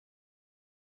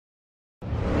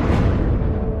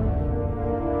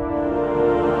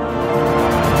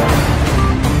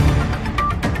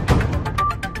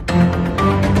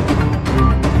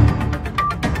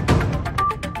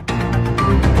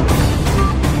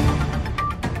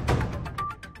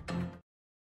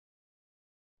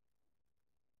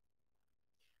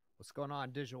What's going on,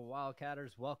 Digital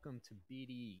Wildcatters? Welcome to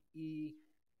BDE.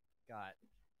 Got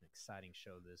an exciting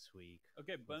show this week.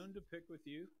 Okay, bone to pick with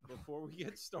you before we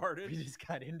get started. We just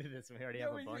got into this. We already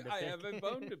have a bone to pick. I have a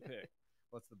bone to pick.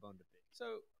 What's the bone to pick?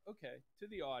 So, okay, to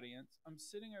the audience, I'm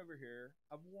sitting over here.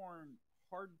 I've worn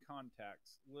hard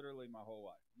contacts literally my whole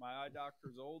life. My eye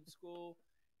doctor's old school.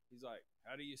 He's like,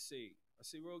 "How do you see?" I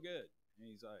see real good. And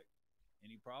he's like,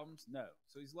 "Any problems?" No.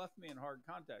 So he's left me in hard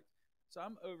contacts. So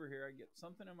I'm over here. I get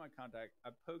something in my contact.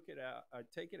 I poke it out. I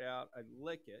take it out. I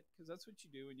lick it because that's what you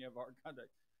do when you have hard contact.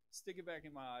 Stick it back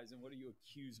in my eyes, and what do you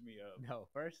accuse me of? No,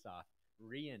 first off,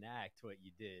 reenact what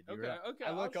you did. Okay.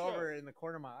 I look over in the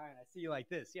corner of my eye and I see you like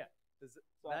this. Yeah. Does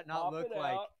So that not look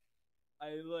like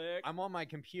I lick? I'm on my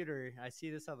computer? I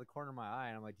see this out of the corner of my eye,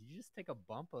 and I'm like, did you just take a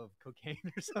bump of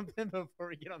cocaine or something before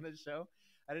we get on this show?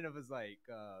 I didn't know if it was like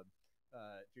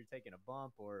if you're taking a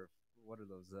bump or what are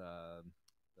those the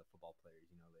football players?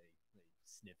 You know, they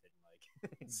sniff it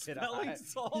and like smelling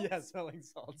salts. Yeah, smelling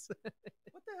salts.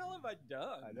 What the hell have I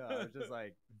done? I know. I was just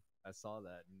like, I saw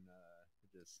that and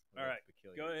it just all right.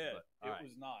 Peculiar. Go ahead. But, it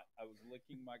was not. I was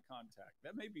licking my contact.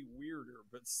 That may be weirder,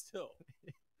 but still.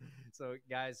 So,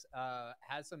 guys,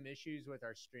 had some issues with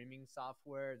our streaming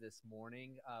software this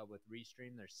morning with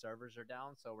Restream. Their servers are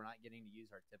down, so we're not getting to use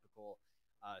our typical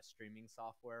streaming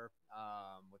software.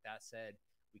 With that said,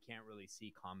 we can't really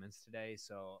see comments today,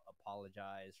 so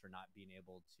apologize for not being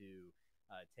able to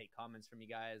take comments from you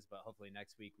guys. But hopefully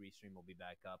next week, Restream will be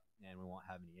back up and we won't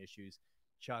have any issues.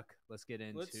 Chuck, let's get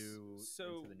into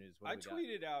the news. I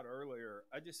tweeted out earlier.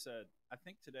 I just said I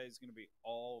think today is going to be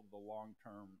all the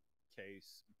long-term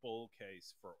bull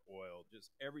case for oil.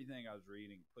 Just everything I was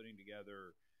reading, putting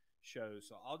together shows.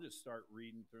 So I'll just start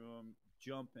reading through them,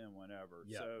 jump in whenever.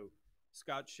 Yep. So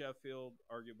Scott Sheffield,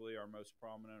 arguably our most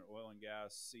prominent oil and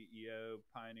gas CEO,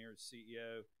 Pioneer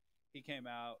CEO, he came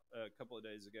out a couple of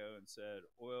days ago and said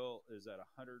oil is at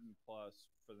 100 and plus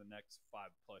for the next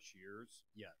 5+ years.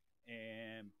 Yeah.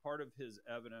 And part of his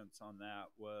evidence on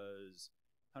that was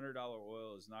 $100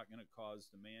 oil is not going to cause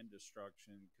demand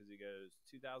destruction because he goes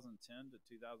 2010 to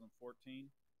 2014,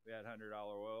 we had $100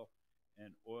 oil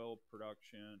and oil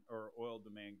production or oil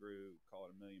demand grew,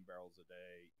 call it 1 million barrels a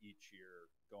day each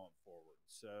year going forward.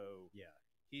 So yeah,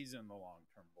 he's in the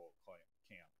long-term bull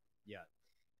camp. Yeah.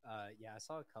 I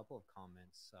saw a couple of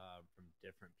comments from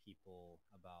different people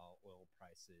about oil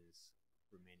prices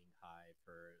remaining high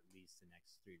for at least the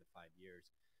next 3 to 5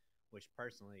 years, which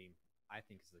personally I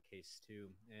think is the case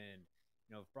too. And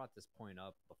I've brought this point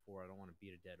up before. I don't want to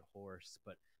beat a dead horse,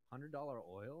 but $100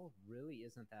 oil really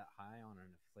isn't that high on an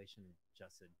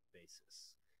inflation-adjusted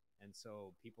basis. And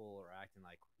so people are acting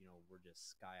like we're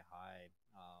just sky high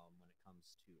when it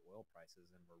comes to oil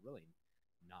prices, and we're really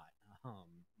not.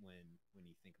 When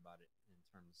you think about it in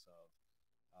terms of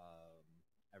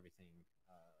everything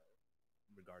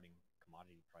regarding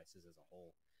commodity prices as a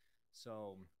whole.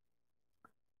 So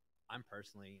I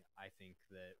think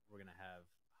that we're going to have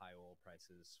high oil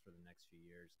prices for the next few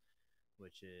years,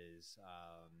 which is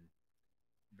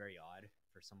very odd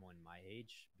for someone my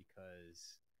age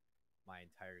because my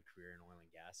entire career in oil and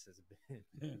gas has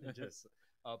been just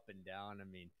up and down. I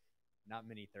mean, not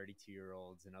many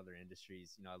 32-year-olds in other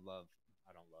industries.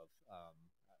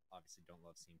 Obviously don't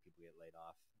love seeing people get laid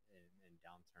off in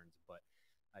downturns, but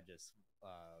I just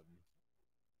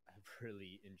I've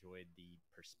really enjoyed the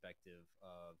perspective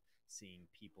of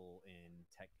seeing people in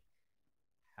tech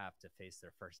have to face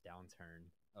their first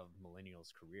downturn of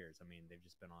millennials' careers. I mean, they've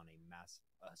just been on a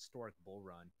historic bull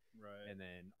run. Right. And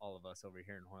then all of us over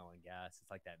here in oil and gas,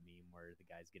 it's like that meme where the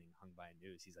guy's getting hung by a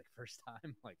noose. He's like, first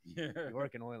time, like, you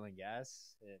work in oil and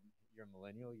gas and you're a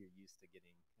millennial, you're used to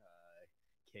getting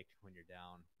kicked when you're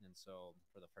down. And so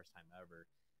for the first time ever,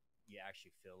 you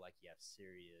actually feel like you have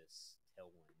serious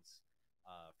tailwinds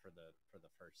for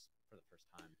the first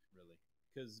time, really.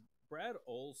 Because Brad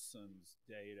Olson's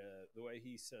data, the way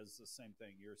he says the same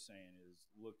thing you're saying is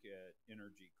look at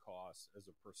energy costs as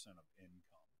a percent of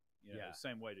income.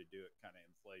 Same way to do it, kind of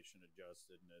inflation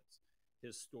adjusted, and it's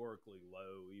historically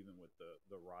low even with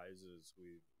the rises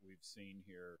we've seen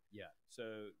here. Yeah.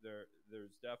 So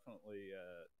there's definitely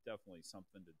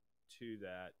something to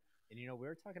that. And we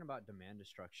were talking about demand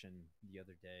destruction the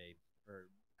other day or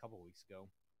a couple of weeks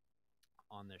ago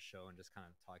on this show, and just kind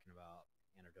of talking about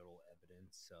anecdotal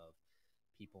evidence of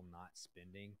people not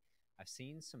spending. I've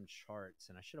seen some charts,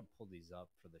 and I should have pulled these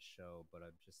up for the show, but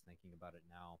I'm just thinking about it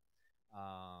now.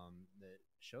 That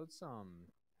showed some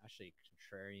actually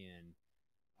contrarian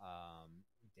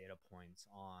data points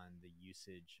on the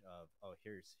usage of. Oh,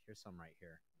 here's some right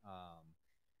here.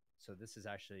 So this is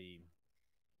actually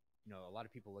a lot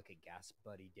of people look at Gas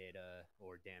Buddy data,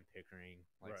 or Dan Pickering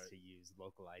likes Right. to use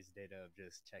localized data of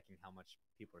just checking how much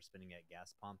people are spending at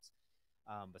gas pumps.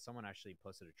 But someone actually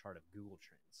posted a chart of Google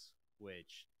Trends,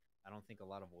 which I don't think a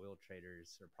lot of oil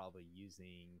traders are probably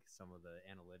using some of the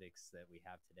analytics that we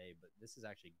have today. But this is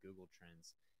actually Google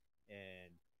Trends,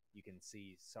 and you can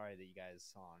see. Sorry that you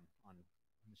guys on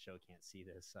the show can't see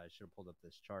this. I should have pulled up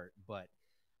this chart, but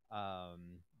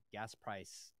gas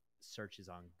price searches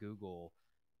on Google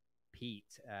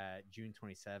peaked at June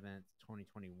 27th,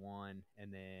 2021,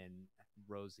 and then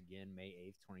rose again May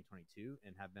 8th, 2022,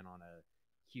 and have been on a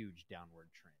huge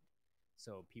downward trend.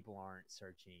 So people aren't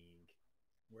searching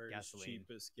Where's gasoline,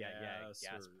 cheapest gas?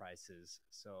 gas prices.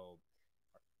 So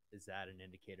is that an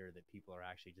indicator that people are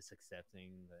actually just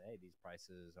accepting that, hey, these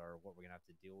prices are what we're gonna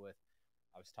have to deal with?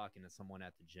 I was talking to someone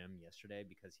at the gym yesterday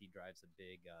because he drives a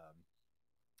big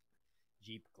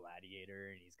Jeep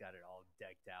Gladiator, and he's got it all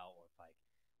decked out with like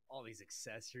all these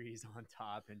accessories on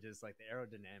top, and just like the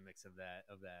aerodynamics of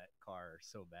that car are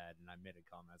so bad. And I made a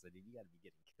comment. I was like, dude, you got to be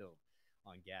getting killed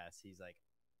on gas. He's like,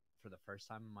 for the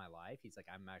first time in my life, he's like,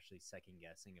 I'm actually second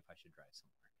guessing if I should drive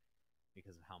somewhere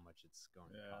because of how much it's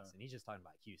going to cost. And he's just talking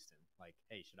about Houston. Like,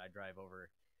 hey, should I drive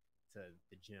over to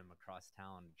the gym across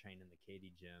town to train in the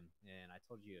Katy gym? And I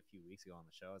told you a few weeks ago on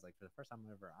the show, I was like, for the first time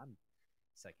ever, I'm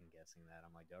second guessing that.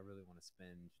 I'm like, do I really want to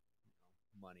spend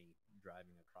money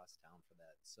driving across town for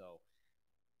that? So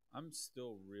I'm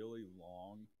still really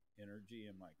long energy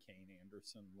in my Kane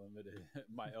Anderson limited,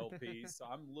 my LP. So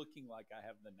I'm looking like I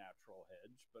have the natural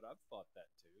hedge, but I've thought that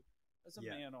too. As a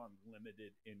man on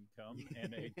limited income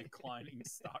and a declining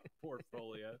stock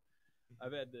portfolio,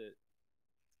 I've had to.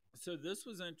 So this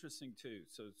was interesting too.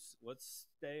 So let's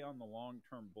stay on the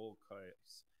long-term bull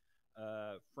case.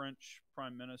 French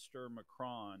Prime Minister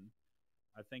Macron,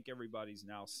 I think everybody's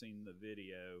now seen the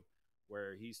video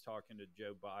where he's talking to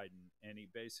Joe Biden, and he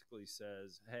basically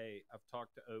says, hey, I've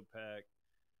talked to OPEC.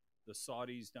 The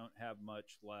Saudis don't have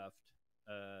much left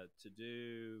to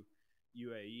do.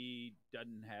 UAE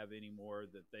doesn't have any more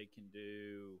that they can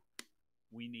do.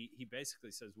 He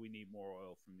basically says we need more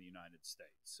oil from the United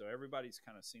States. So everybody's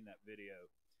kind of seen that video.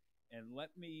 And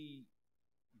let me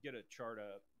get a chart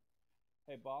up.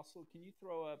 Hey, Bossel, can you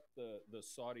throw up the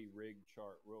Saudi rig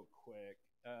chart real quick?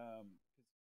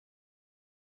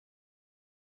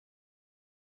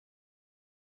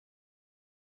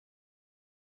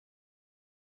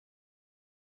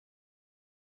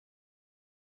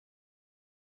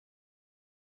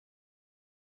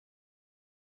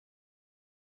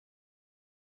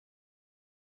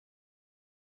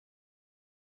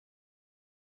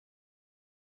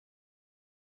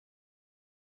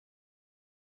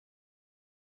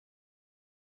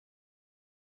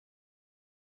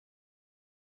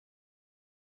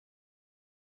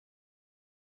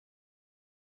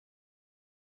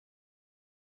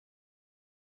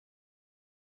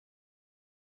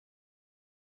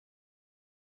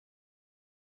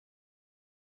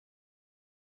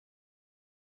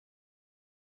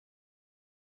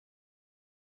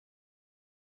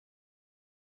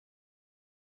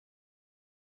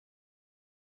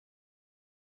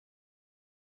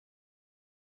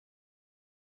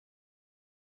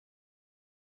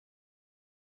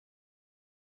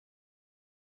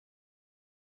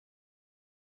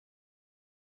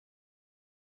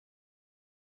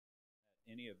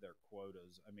 Any of their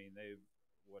quotas. I mean,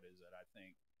 what is it? I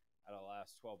think out of the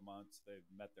last 12 months, they've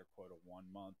met their quota 1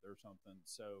 month or something.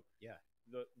 So yeah,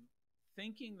 the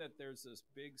thinking that there's this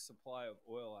big supply of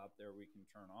oil out there we can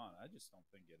turn on, I just don't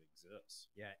think it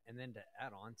exists. Yeah, and then to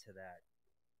add on to that,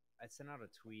 I sent out a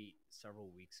tweet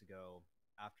several weeks ago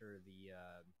after the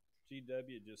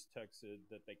GW just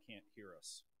texted that they can't hear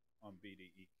us on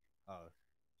BDE. Oh,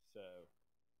 so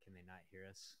can they not hear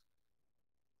us?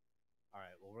 All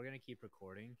right. Well, we're gonna keep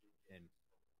recording and.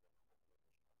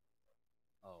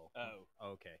 Oh.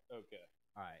 Okay.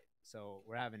 All right. So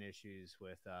we're having issues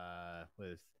with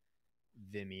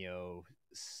Vimeo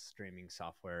streaming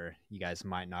software. You guys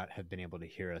might not have been able to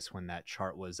hear us when that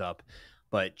chart was up,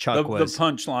 but Chuck the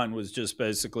punchline was just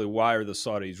basically, why are the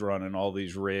Saudis running all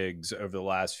these rigs over the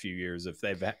last few years if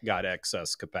they've got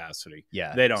excess capacity?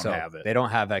 Yeah, they don't have it. They don't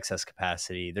have excess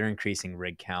capacity. They're increasing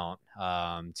rig count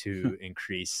to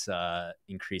increase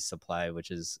supply,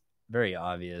 which is very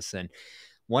obvious. And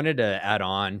wanted to add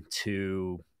on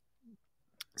to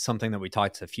something that we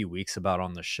talked a few weeks about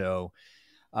on the show.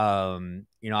 I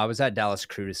was at Dallas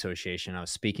Crude Association. I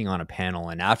was speaking on a panel,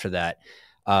 and after that,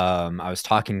 I was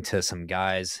talking to some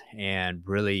guys, and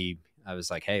really, I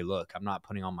was like, "Hey, look, I'm not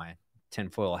putting on my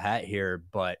tinfoil hat here,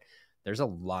 but there's a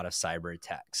lot of cyber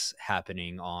attacks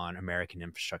happening on American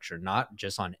infrastructure, not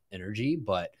just on energy,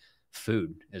 but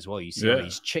food as well. You see all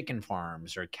these chicken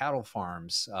farms or cattle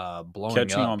farms blowing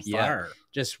catching up, on fire,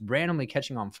 just randomly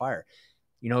catching on fire.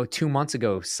 2 months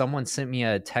ago, someone sent me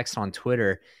a text on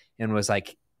Twitter and was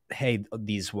like, hey,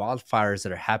 these wildfires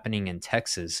that are happening in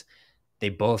Texas, they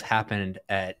both happened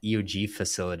at EOG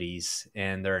facilities,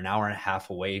 and they're an hour and a half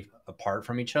away apart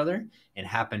from each other and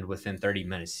happened within 30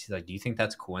 minutes. He's like, do you think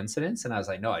that's coincidence? And I was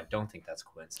like, no, I don't think that's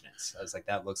coincidence. I was like,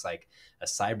 that looks like a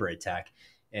cyber attack.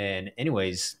 And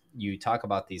anyways, you talk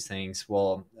about these things.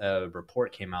 Well, a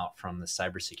report came out from the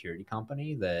cybersecurity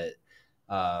company that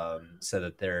said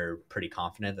that they're pretty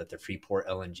confident that the Freeport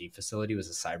LNG facility was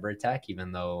a cyber attack,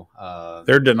 even though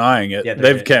they're denying it. Yeah,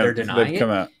 they've come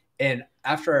out. And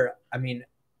after, I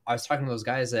was talking to those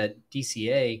guys at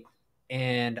DCA,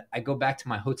 and I go back to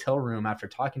my hotel room after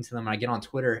talking to them, and I get on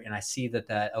Twitter and I see that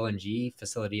LNG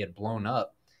facility had blown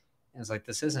up. And it's like,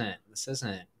 this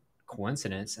isn't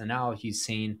coincidence. And now he's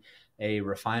seen a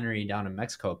refinery down in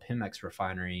Mexico, Pemex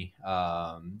refinery,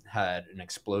 had an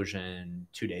explosion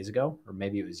 2 days ago, or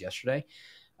maybe it was yesterday.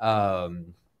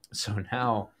 So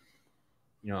now,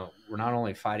 we're not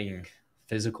only fighting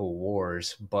physical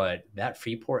wars, but that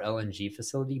Freeport LNG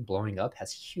facility blowing up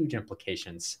has huge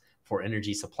implications for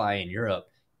energy supply in Europe.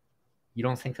 You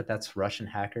don't think that that's Russian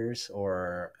hackers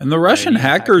or? And the Russian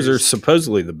hackers are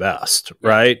supposedly the best,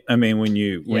 right? I mean, when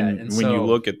you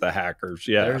look at the hackers,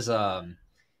 there's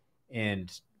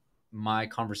and my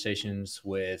conversations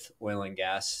with oil and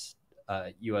gas,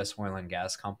 U.S. oil and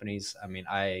gas companies. I mean,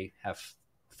 I have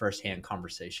firsthand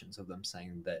conversations of them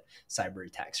saying that cyber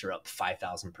attacks are up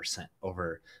 5,000%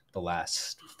 over the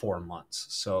last 4 months.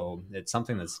 So it's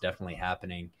something that's definitely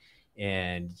happening,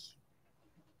 and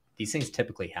these things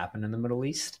typically happen in the Middle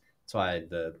East. That's why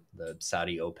the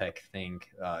Saudi OPEC thing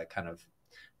kind of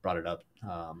brought it up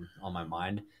on my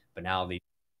mind. But now these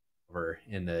over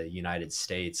in the United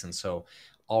States, and so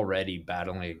already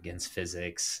battling against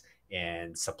physics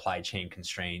and supply chain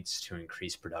constraints to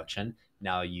increase production.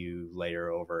 Now you layer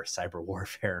over cyber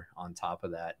warfare on top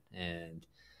of that, and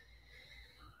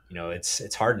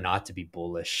it's hard not to be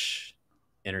bullish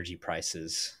energy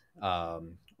prices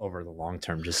over the long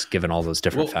term, just given all those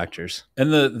different factors.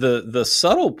 And the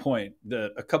subtle point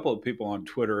that a couple of people on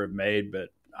Twitter have made, but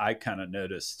I kind of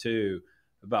noticed too,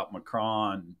 about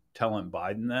Macron telling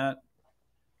Biden that,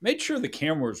 made sure the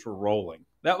cameras were rolling.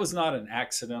 That was not an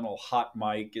accidental hot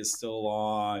mic is still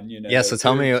on, Yeah, so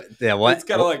tell me, what? It's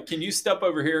kind of like, can you step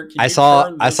over here? I saw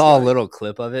a little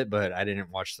clip of it, but I didn't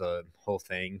watch the whole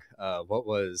thing. What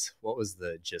was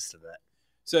the gist of that?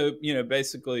 So,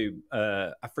 basically,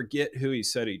 I forget who he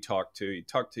said he talked to. He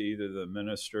talked to either the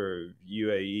minister of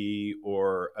UAE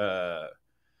or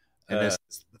and this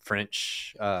is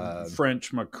French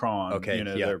Macron. Okay,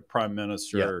 their prime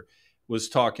minister was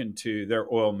talking to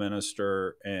their oil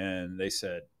minister, and they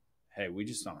said, "Hey, we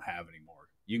just don't have any more.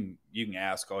 You can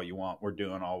ask all you want. We're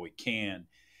doing all we can."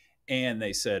 And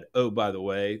they said, "Oh, by the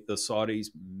way, the Saudis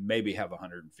maybe have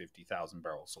 150,000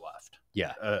 barrels left.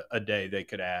 Yeah, a day they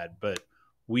could add, but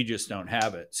we just don't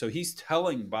have it." So he's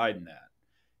telling Biden that,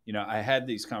 I had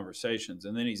these conversations,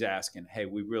 and then he's asking, "Hey,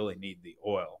 we really need the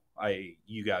oil.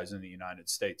 You guys in the United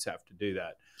States have to do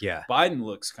that." Yeah. Biden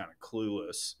looks kind of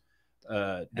clueless.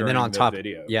 And then on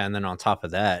top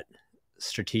of that,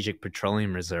 Strategic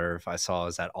Petroleum Reserve I saw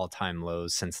is at all-time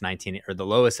lows since the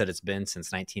lowest that it's been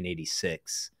since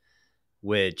 1986,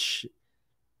 which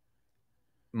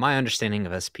my understanding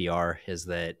of SPR is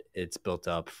that it's built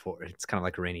up it's kind of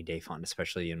like a rainy day fund,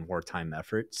 especially in wartime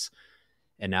efforts.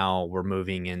 And now we're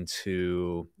moving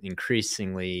into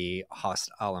increasingly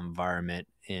hostile environment,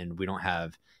 and we don't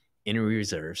have any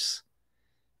reserves.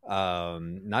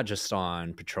 Not just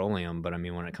on petroleum, but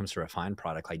when it comes to refined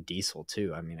product like diesel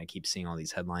too. I keep seeing all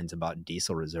these headlines about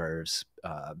diesel reserves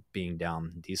being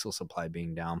down, diesel supply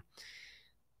being down.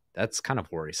 That's kind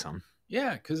of worrisome.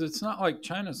 Yeah, because it's not like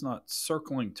China's not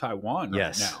circling Taiwan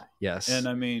right now. Yes. And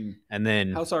and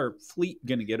then how's our fleet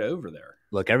going to get over there?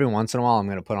 Look, every once in a while I'm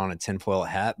going to put on a tinfoil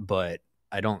hat, but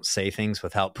I don't say things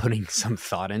without putting some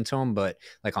thought into them. But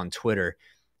like on Twitter,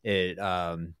 it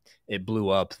blew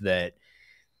up that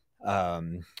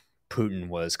Putin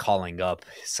was calling up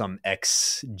some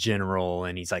ex-general,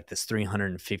 and he's like this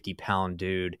 350-pound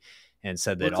dude, and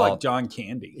said that looked like John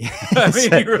Candy.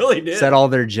 He really did. Said all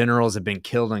their generals have been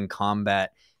killed in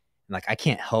combat. And I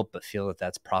can't help but feel that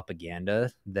that's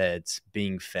propaganda that's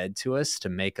being fed to us to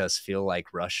make us feel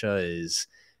like Russia is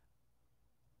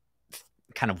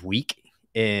kind of weak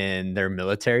in their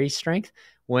military strength,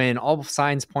 when all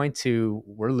signs point to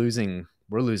we're losing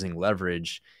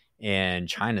leverage,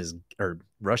 and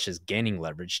Russia's gaining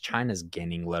leverage. China's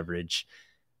gaining leverage.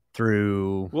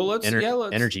 through Well, let's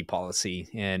energy policy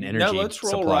and energy let's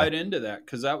roll supply. right into that,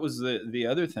 because that was the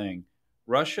other thing.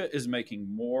 Russia is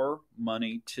making more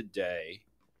money today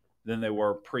than they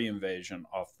were pre-invasion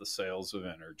off the sales of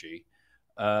energy.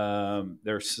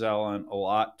 They're selling a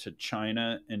lot to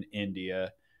China and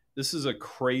India. This is a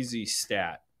crazy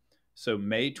stat. So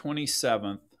May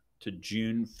 27th to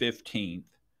June 15th,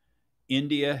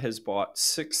 India has bought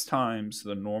 6 times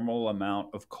the normal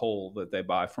amount of coal that they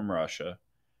buy from Russia.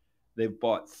 They've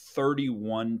bought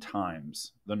 31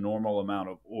 times the normal amount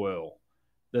of oil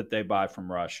that they buy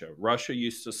from Russia. Russia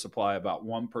used to supply about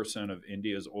 1% of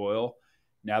India's oil.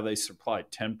 Now they supply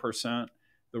 10%.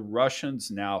 The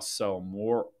Russians now sell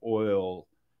more oil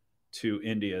to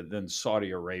India than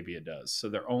Saudi Arabia does. So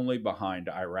they're only behind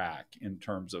Iraq in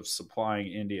terms of supplying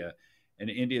India. And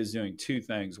India is doing 2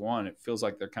 things. One, it feels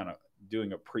like they're kind of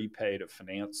doing a prepay to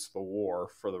finance the war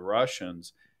for the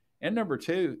Russians. And number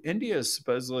 2, India is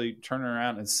supposedly turning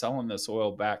around and selling this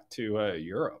oil back to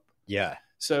Europe. Yeah.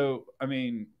 So, I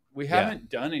mean, we haven't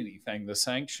done anything. The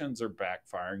sanctions are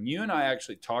backfiring. You and I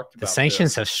actually talked about the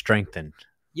sanctions have strengthened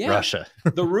Russia.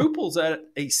 The ruble's at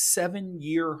a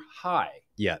 7-year high.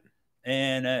 Yeah.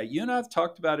 And you and I have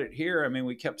talked about it here. I mean,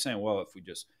 we kept saying, well, if we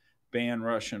just ban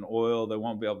Russian oil, they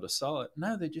won't be able to sell it.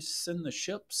 No, they just send the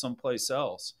ship someplace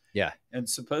else. Yeah. And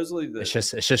supposedly it's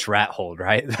just rat hold,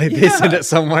 right? They send it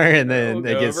somewhere and then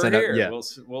they get sent up. Yeah.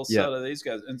 We'll sell to these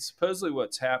guys. And supposedly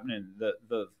what's happening,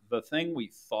 the thing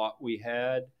we thought we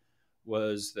had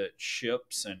was that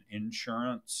ships and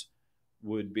insurance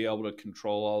would be able to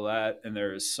control all that. And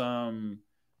there is some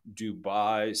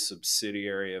Dubai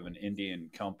subsidiary of an Indian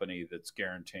company that's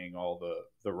guaranteeing all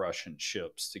the Russian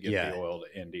ships to get the oil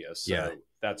to India. So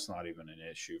that's not even an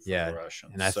issue for the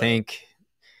Russians. And I think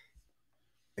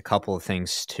a couple of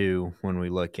things too, when we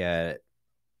look at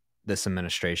this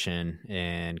administration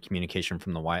and communication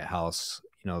from the White House,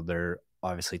 they're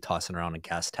obviously tossing around a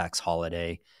gas tax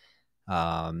holiday,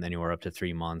 anywhere up to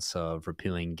 3 months of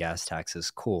repealing gas taxes.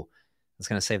 Cool. It's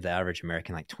going to save the average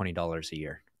American like $20 a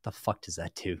year. The fuck does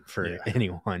that do for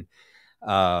anyone?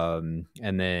 And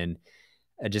then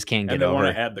I just can't get over. And they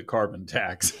want to add the carbon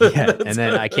tax. And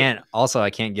then I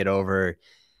can't get over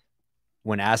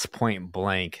when asked point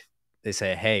blank, they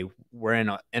say, hey, we're in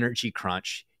an energy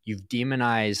crunch. You've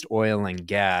demonized oil and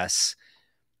gas.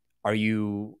 Are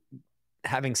you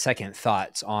having second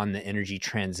thoughts on the energy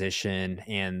transition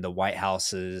and the White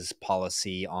House's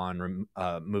policy on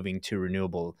moving to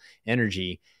renewable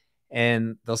energy?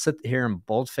 And they'll sit here and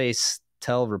boldface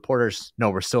tell reporters, no,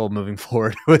 we're still moving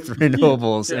forward with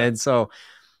renewables. And so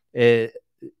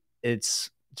it's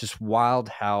just wild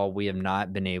how we have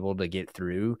not been able to get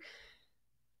through.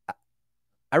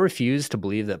 I refuse to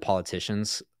believe that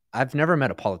I've never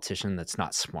met a politician that's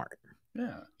not smart.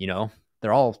 Yeah.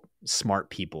 They're all smart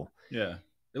people. Yeah.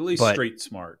 At least street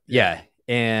smart. Yeah.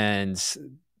 And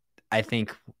I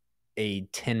think a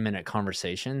 10-minute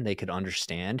conversation, they could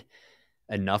understand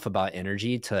enough about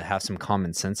energy to have some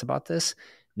common sense about this.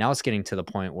 Now it's getting to the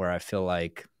point where I feel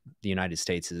like the United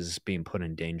States is being put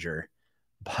in danger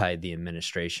by the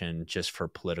administration just for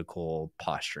political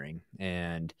posturing.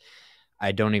 And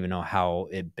I don't even know how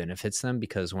it benefits them,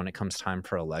 because when it comes time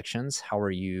for elections,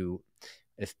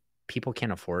 if people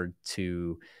can't afford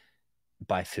to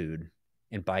buy food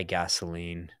and buy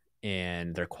gasoline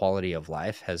and their quality of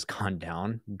life has gone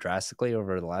down drastically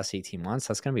over the last 18 months,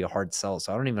 that's going to be a hard sell.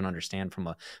 So I don't even understand from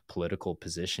a political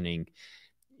positioning,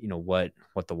 what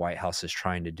the White House is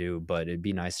trying to do, but it'd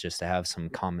be nice just to have some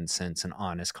common sense and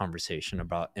honest conversation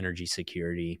about energy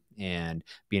security and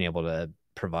being able to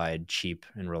provide cheap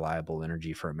and reliable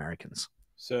energy for Americans.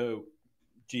 So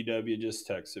GW just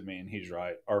texted me and he's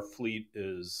right. Our fleet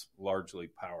is largely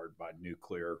powered by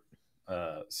nuclear.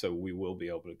 So we will be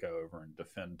able to go over and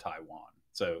defend Taiwan.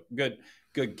 So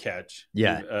good catch.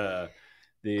 Yeah.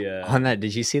 On that,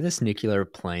 did you see this nuclear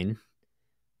plane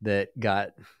that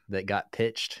got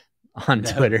pitched on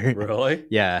Twitter? Really?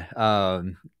 Yeah.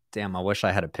 Damn, I wish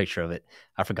I had a picture of it.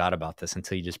 I forgot about this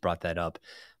until you just brought that up.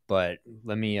 But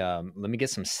let me get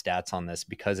some stats on this,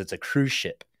 because it's a cruise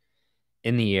ship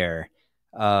in the air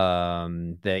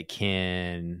that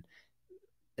can.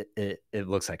 It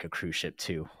looks like a cruise ship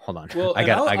too. Hold on. Well, I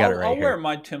got it right here. I'll wear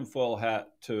my tinfoil hat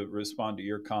to respond to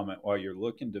your comment while you're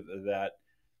looking to that.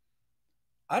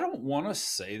 I don't want to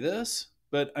say this,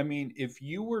 but I mean, if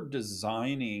you were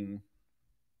designing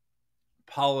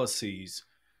policies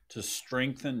to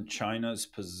strengthen China's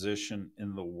position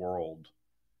in the world,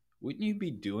 wouldn't you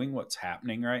be doing what's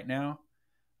happening right now?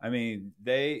 I mean,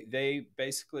 they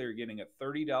basically are getting a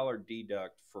 $30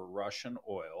 deduct for Russian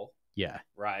oil. Yeah.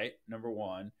 Right. Number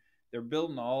one. they're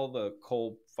building all the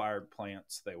coal-fired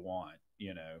plants they want,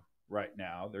 right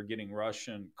now. They're getting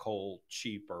Russian coal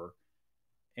cheaper.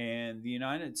 And the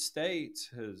United States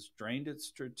has drained its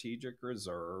strategic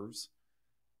reserves,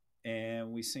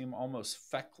 and we seem almost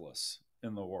feckless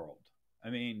in the world. I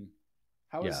mean,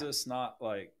 how is this not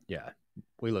like... Yeah,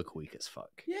 we look weak as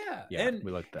fuck. Yeah, and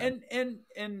we look bad.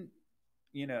 And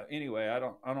anyway, I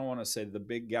don't want to say the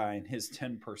big guy and his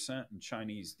 10% in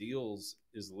Chinese deals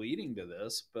is leading to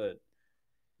this, but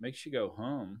makes you go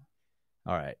hum.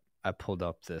 All right, I pulled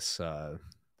up this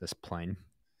plane,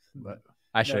 but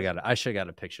I should have got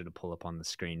a picture to pull up on the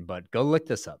screen. But go look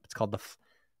this up. It's called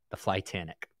the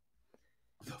Flytanic.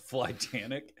 The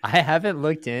Flytanic? I haven't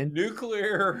looked in.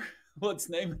 Nuclear. Let's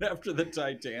name it after the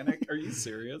Titanic. Are you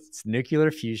serious? It's nuclear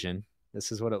fusion.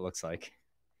 This is what it looks like.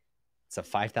 It's a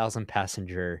 5,000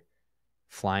 passenger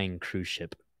flying cruise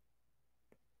ship.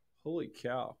 Holy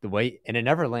cow. And it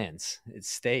never lands. It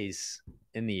stays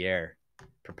in the air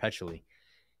perpetually.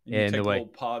 And you take little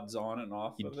pods on and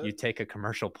off of it? You take a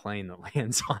commercial plane that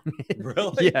lands on it.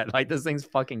 Really? Yeah, like this thing's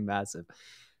fucking massive.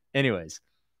 Anyways.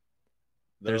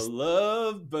 There's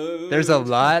love boat. There's a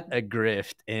lot of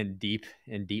grift in deep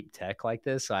tech like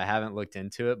this. So I haven't looked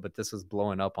into it, but this was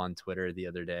blowing up on Twitter the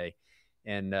other day.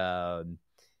 And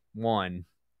one,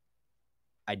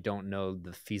 I don't know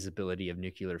the feasibility of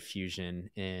nuclear fusion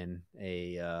in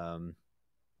a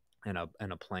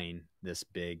plane this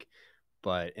big.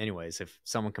 But anyways, if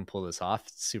someone can pull this off,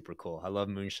 it's super cool. I love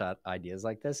moonshot ideas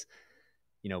like this.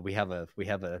 We have a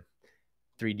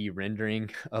 3D rendering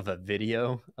of a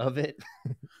video of it.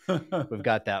 We've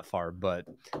got that far, but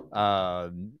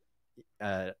I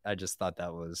just thought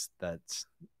that's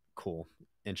cool,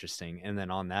 interesting. And then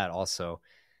on that also,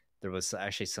 there was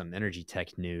actually some energy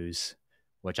tech news,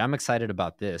 which I'm excited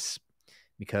about this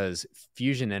because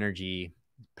fusion energy,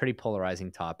 pretty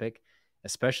polarizing topic,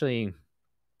 especially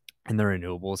in the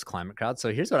renewables climate crowd.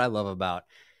 So here's what I love about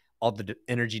all the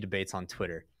energy debates on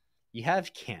Twitter. You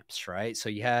have camps, right? So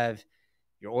you have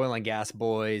your oil and gas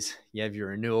boys, you have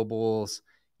your renewables,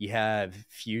 you have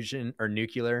fusion or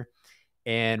nuclear,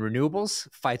 and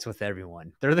renewables fights with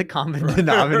everyone. They're the common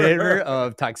denominator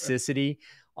of toxicity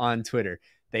on Twitter.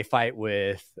 They fight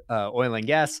with oil and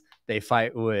gas. They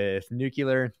fight with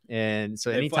nuclear. And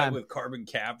so they fight with carbon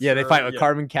capture. Yeah, they fight with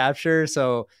carbon capture.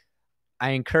 So I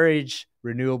encourage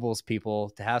renewables people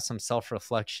to have some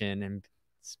self-reflection and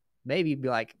maybe be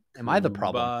like, am I the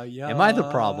problem? Am I the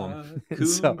problem?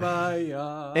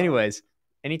 So, anyways,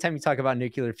 anytime you talk about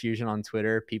nuclear fusion on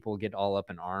Twitter, people get all up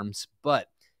in arms. But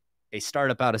a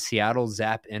startup out of Seattle,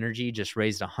 Zap Energy, just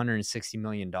raised $160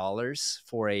 million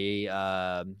for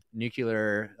a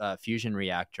nuclear fusion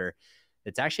reactor.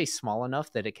 It's actually small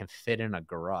enough that it can fit in a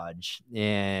garage.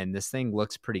 And this thing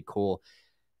looks pretty cool.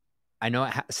 I know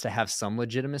it has to have some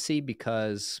legitimacy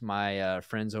because my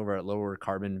friends over at Lower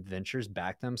Carbon Ventures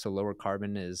back them. So Lower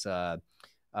Carbon is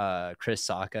Chris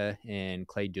Saka and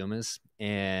Clay Dumas,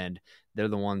 and they're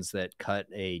the ones that cut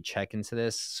a check into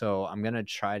this. So I'm going to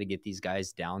try to get these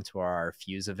guys down to our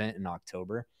Fuse event in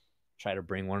October, try to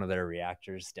bring one of their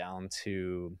reactors down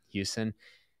to Houston,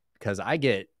 because I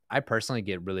personally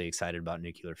get really excited about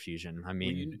nuclear fusion. I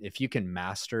mean, if you can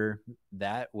master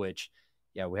that, which...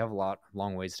 yeah, we have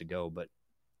long ways to go, but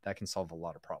that can solve a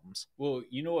lot of problems. Well,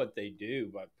 you know what they do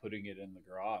by putting it in the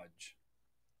garage?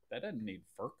 That doesn't need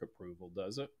FERC approval,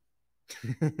 does it?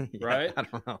 Yeah, right? I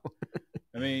don't know.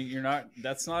 I mean,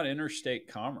 that's not interstate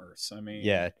commerce. I mean,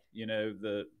 yeah.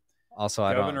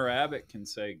 Governor Abbott can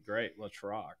say, great, let's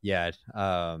rock. Yeah.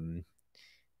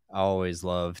 I always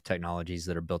love technologies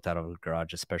that are built out of a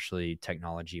garage, especially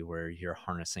technology where you're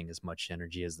harnessing as much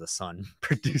energy as the sun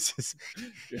produces.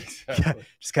 Exactly.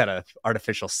 Just got an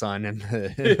artificial sun in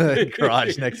the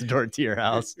garage next door to your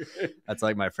house. That's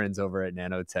like my friends over at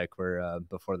Nanotech, where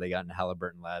before they got into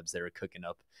Halliburton Labs, they were cooking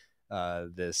up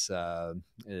it's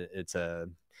a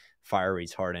fire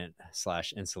retardant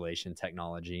 / insulation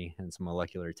technology and some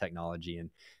molecular technology, and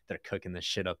they're cooking this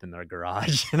shit up in their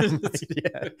garage. And I'm like,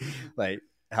 yeah, like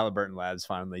Halliburton Labs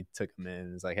finally took them in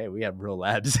and it's like, hey, we have real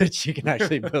labs that you can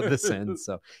actually build this in.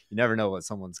 So you never know what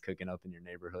someone's cooking up in your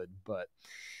neighborhood. But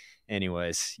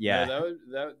anyways, yeah.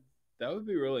 That would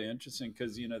be really interesting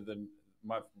because,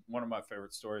 one of my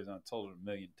favorite stories, and I've told it a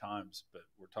million times, but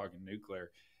we're talking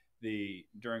nuclear.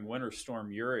 During Winter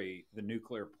Storm Uri, the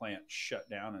nuclear plant shut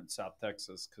down in South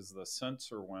Texas because the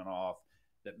sensor went off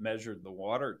that measured the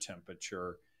water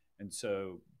temperature. And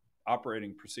so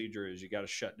operating procedure is you got to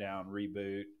shut down,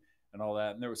 reboot, and all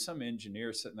that. And there was some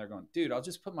engineer sitting there going, dude, I'll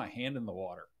just put my hand in the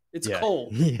water. It's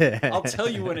cold. Yeah. I'll tell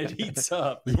you when it heats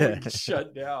up. Yeah. We can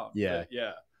shut down. Yeah. But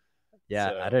yeah. Yeah,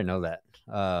 So, I didn't know that.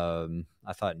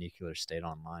 I thought nuclear stayed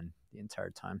online the entire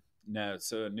time. no,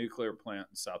 so a nuclear plant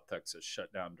in South Texas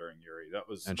shut down during Uri. That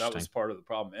was Interesting. part of the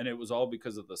problem, and it was all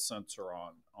because of the sensor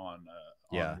on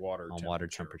water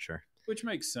temperature. which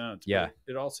makes sense. Yeah.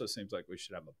 But it also seems like we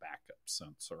should have a backup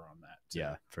sensor on that too.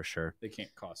 Yeah, for sure. They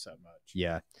can't cost that much.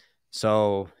 Yeah.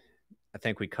 So I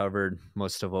think we covered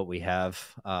most of what we have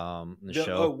in the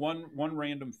show. Oh, one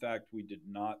random fact we did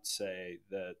not say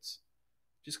that's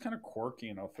just kind of quirky,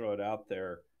 and I'll throw it out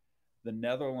there. The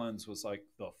Netherlands was like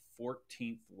the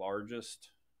 14th largest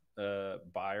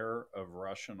buyer of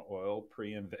Russian oil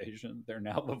pre-invasion. They're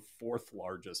now the 4th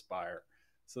largest buyer.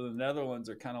 So the Netherlands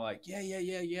are kind of like,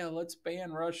 yeah, let's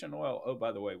ban Russian oil. Oh,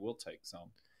 by the way, we'll take some.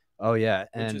 Oh, yeah.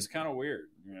 Which is kind of weird.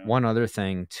 You know? One other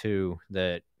thing, too,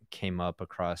 that came up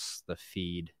across the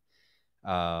feed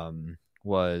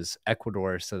was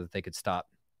Ecuador, so that they could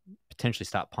potentially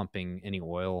stop pumping any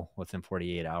oil within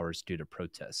 48 hours due to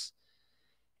protests.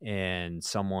 And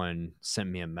someone sent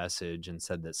me a message and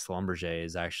said that Schlumberger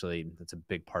is that's a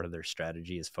big part of their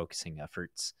strategy, is focusing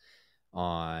efforts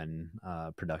on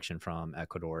production from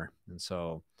Ecuador. And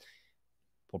so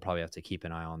we'll probably have to keep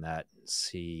an eye on that,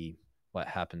 see what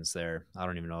happens there. I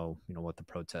don't even know, what the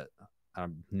protest.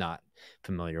 I'm not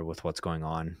familiar with what's going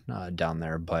on down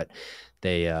there, but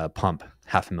they pump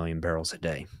 500,000 barrels a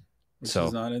day. Which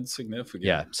is not insignificant.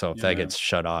 Yeah. So if that gets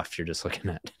shut off, you're just looking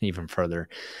at even further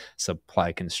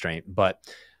supply constraint. But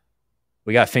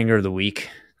we got finger of the week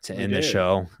to end the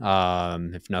show.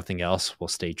 If nothing else, we'll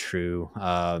stay true.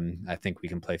 I think we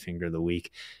can play finger of the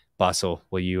week. Basil,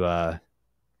 will you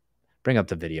bring up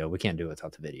the video? We can't do it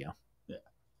without the video. Yeah.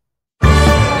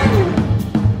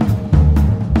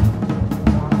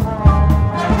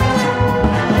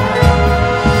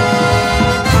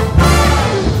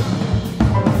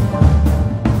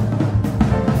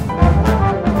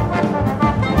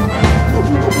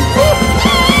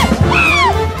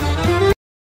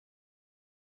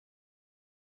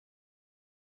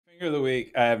 Of the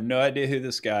week. I have no idea who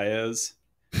this guy is.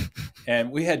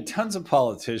 And we had tons of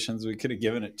politicians we could have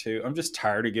given it to. I'm just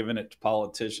tired of giving it to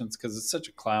politicians because it's such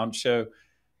a clown show.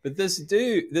 But this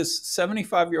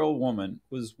 75-year-old woman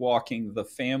was walking the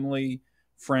family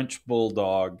French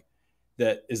bulldog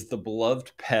that is the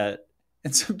beloved pet.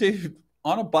 And some dude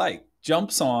on a bike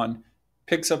jumps on,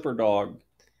 picks up her dog,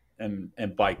 and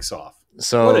bikes off.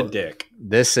 So what a dick.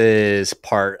 This is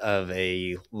part of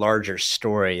a larger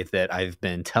story that I've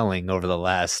been telling over the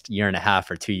last year and a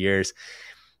half or 2 years.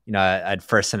 I'd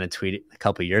first sent a tweet a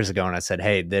couple of years ago and I said,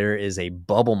 hey, there is a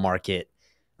bubble market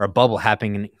or a bubble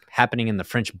happening in the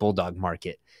French bulldog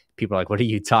market. People are like, what are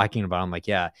you talking about? I'm like,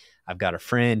 yeah, I've got a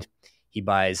friend. He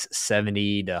buys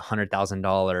 $70,000 to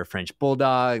 $100,000 French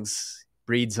bulldogs,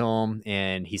 breeds them,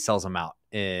 and he sells them out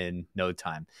in no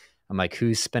time. I'm like,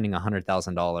 who's spending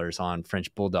 $100,000 on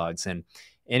French bulldogs? And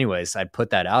anyways, I put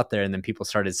that out there and then people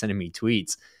started sending me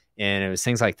tweets and it was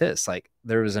things like this. Like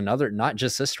there was another, not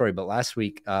just this story, but last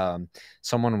week,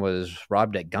 someone was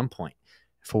robbed at gunpoint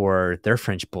for their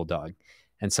French bulldog.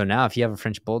 And so now if you have a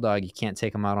French bulldog, you can't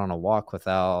take them out on a walk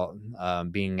without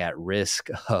being at risk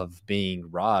of being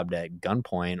robbed at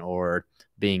gunpoint or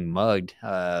being mugged.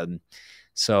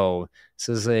 So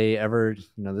this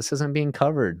isn't being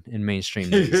covered in mainstream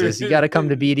news. You got to come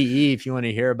to BDE if you want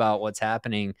to hear about what's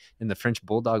happening in the French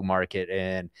bulldog market,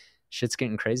 and shit's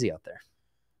getting crazy out there.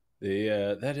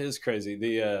 That is crazy.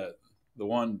 The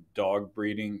one dog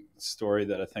breeding story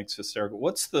that I think is hysterical.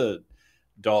 What's the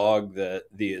dog that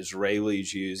the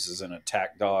Israelis use as an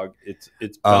attack dog?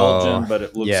 It's Belgian, but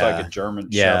it looks like a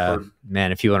German Shepherd.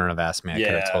 Man, if you wouldn't have asked me, I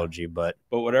could have told you. But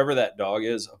whatever that dog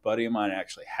is, a buddy of mine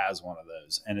actually has one of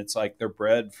those, and it's like they're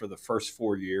bred for the first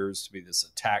 4 years to be this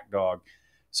attack dog.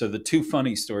 So the two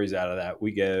funny stories out of that,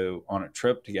 we go on a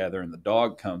trip together, and the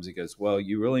dog comes. He goes, "Well,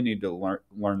 you really need to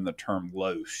learn the term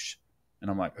loche,"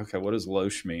 and I'm like, "Okay, what does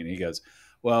loche mean?" He goes,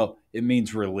 "Well, it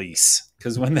means release,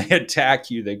 because when they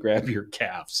attack you, they grab your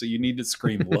calf. So you need to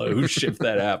scream loche if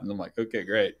that happens." I'm like, okay,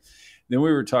 great. Then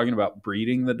we were talking about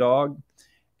breeding the dog.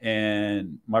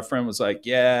 And my friend was like,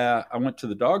 yeah, I went to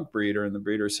the dog breeder. And the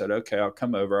breeder said, okay, I'll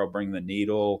come over. I'll bring the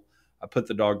needle. I put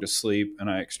the dog to sleep and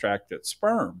I extract its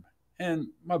sperm. And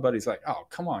my buddy's like, oh,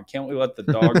 come on. Can't we let the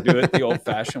dog do it the old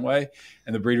fashioned way?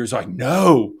 And the breeder's like,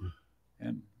 no.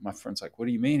 And my friend's like, what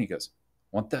do you mean? He goes,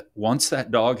 once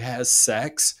that dog has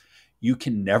sex, you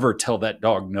can never tell that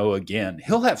dog no again.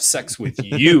 He'll have sex with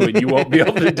you and you won't be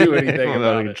able to do anything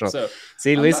about it. So,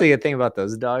 see, at least the good thing about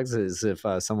those dogs is if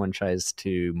someone tries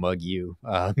to mug you,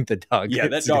 the dog. Yeah,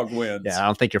 that dog wins. Yeah, I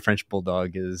don't think your French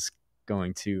bulldog is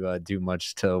going to do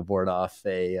much to ward off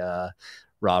a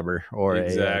robber or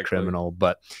a criminal.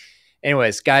 But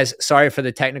Anyways, guys, sorry for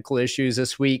the technical issues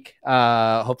this week.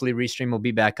 Hopefully Restream will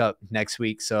be back up next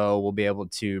week, so we'll be able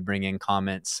to bring in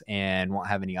comments and won't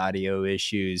have any audio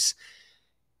issues.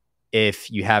 If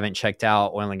you haven't checked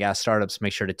out Oil and Gas Startups,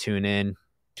 make sure to tune in.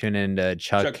 Tune in to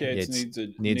Chuck Yates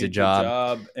needs a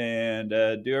job. And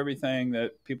do everything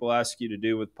that people ask you to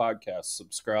do with podcasts.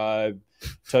 Subscribe,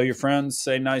 tell your friends,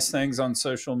 say nice things on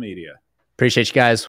social media. Appreciate you guys.